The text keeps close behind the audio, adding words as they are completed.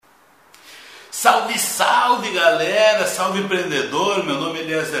Salve, salve galera, salve empreendedor, meu nome é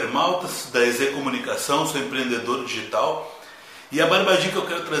Eliezer Maltas, da EZ Comunicação, sou empreendedor digital e a barbadinha que eu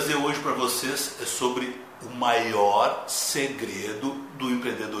quero trazer hoje para vocês é sobre o maior segredo do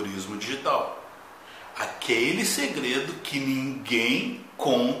empreendedorismo digital. Aquele segredo que ninguém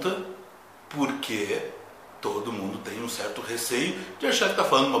conta porque todo mundo tem um certo receio de achar que está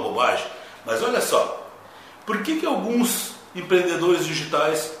falando uma bobagem. Mas olha só, por que alguns empreendedores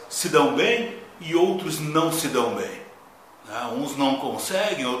digitais se dão bem e outros não se dão bem? Uns não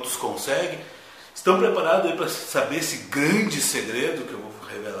conseguem, outros conseguem. Estão preparados aí para saber esse grande segredo que eu vou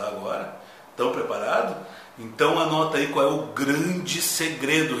revelar agora? Estão preparados? Então anota aí qual é o grande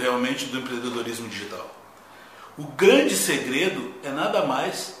segredo realmente do empreendedorismo digital. O grande segredo é nada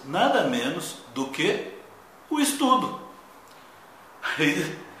mais, nada menos do que o estudo.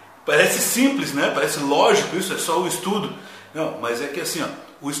 Parece simples, né? Parece lógico isso, é só o estudo. Não, mas é que assim,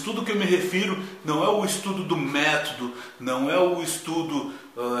 o estudo que eu me refiro não é o estudo do método, não é o estudo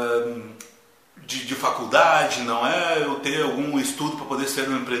de faculdade, não é eu ter algum estudo para poder ser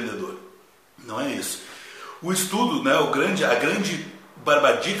um empreendedor. Não é isso. O estudo, né, a grande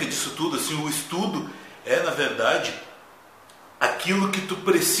barbadica disso tudo, assim, o estudo é, na verdade, aquilo que tu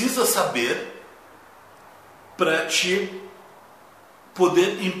precisa saber para te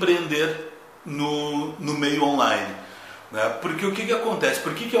poder empreender no meio online. Né? Porque o que acontece?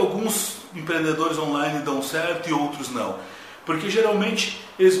 Por que alguns empreendedores online dão certo e outros não? Porque geralmente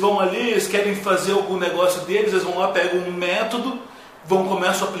eles vão ali, eles querem fazer algum negócio deles, eles vão lá, pegam um método,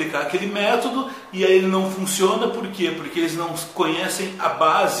 começam a aplicar aquele método e aí ele não funciona. Por quê? Porque eles não conhecem a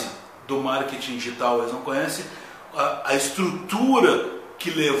base do marketing digital, eles não conhecem a estrutura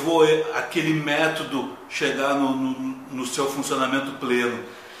que levou aquele método chegar no seu funcionamento pleno.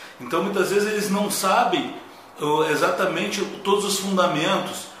 Então muitas vezes eles não sabem exatamente todos os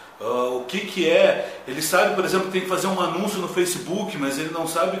fundamentos, o que é. Ele sabe, por exemplo, que tem que fazer um anúncio no Facebook, mas ele não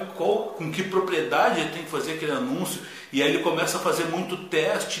sabe com que propriedade ele tem que fazer aquele anúncio, e aí ele começa a fazer muito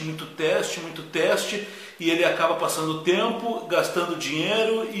teste, e ele acaba passando tempo, gastando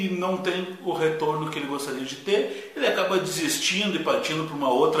dinheiro e não tem o retorno que ele gostaria de ter. Ele acaba desistindo e partindo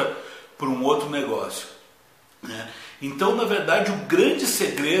para um outro negócio, né? Então, na verdade, o grande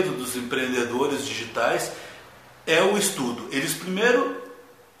segredo dos empreendedores digitais é o estudo. Eles primeiro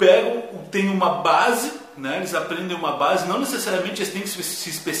têm uma base, né? Eles aprendem uma base, não necessariamente eles têm que se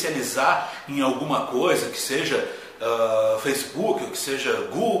especializar em alguma coisa, que seja Facebook, ou que seja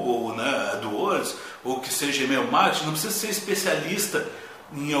Google, né, AdWords, ou que seja e-mail marketing. Não precisa ser especialista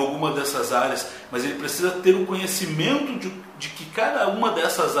em alguma dessas áreas, mas ele precisa ter o conhecimento de que cada uma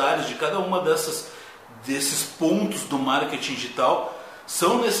dessas áreas, de cada uma desses pontos do marketing digital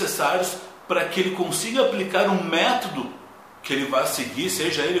são necessários para que ele consiga aplicar um método que ele vai seguir,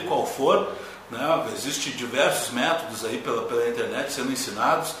 seja ele qual for, né? Existem diversos métodos aí pela internet sendo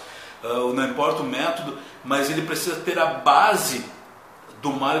ensinados, não importa o método, mas ele precisa ter a base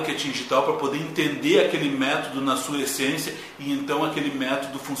do marketing digital para poder entender aquele método na sua essência e então aquele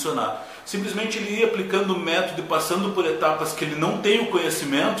método funcionar. Simplesmente ele ir aplicando o método e passando por etapas que ele não tem o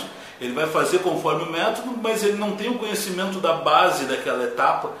conhecimento, ele vai fazer conforme o método, mas ele não tem o conhecimento da base daquela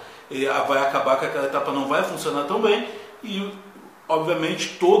etapa, e vai acabar que aquela etapa não vai funcionar tão bem e,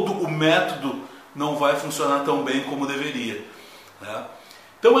 obviamente, todo o método não vai funcionar tão bem como deveria, né?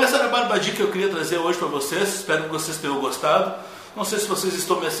 Então essa era a barbadinha que eu queria trazer hoje para vocês. Espero que vocês tenham gostado. Não sei se vocês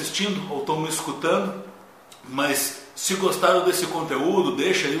estão me assistindo ou estão me escutando, mas se gostaram desse conteúdo,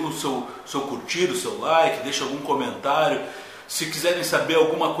 deixa aí o seu curtir, o seu like, deixa algum comentário. Se quiserem saber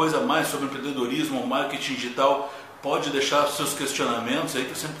alguma coisa mais sobre empreendedorismo ou marketing digital, pode deixar seus questionamentos aí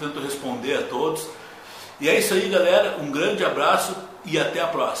que eu sempre tento responder a todos. E é isso aí, galera. Um grande abraço e até a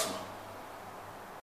próxima.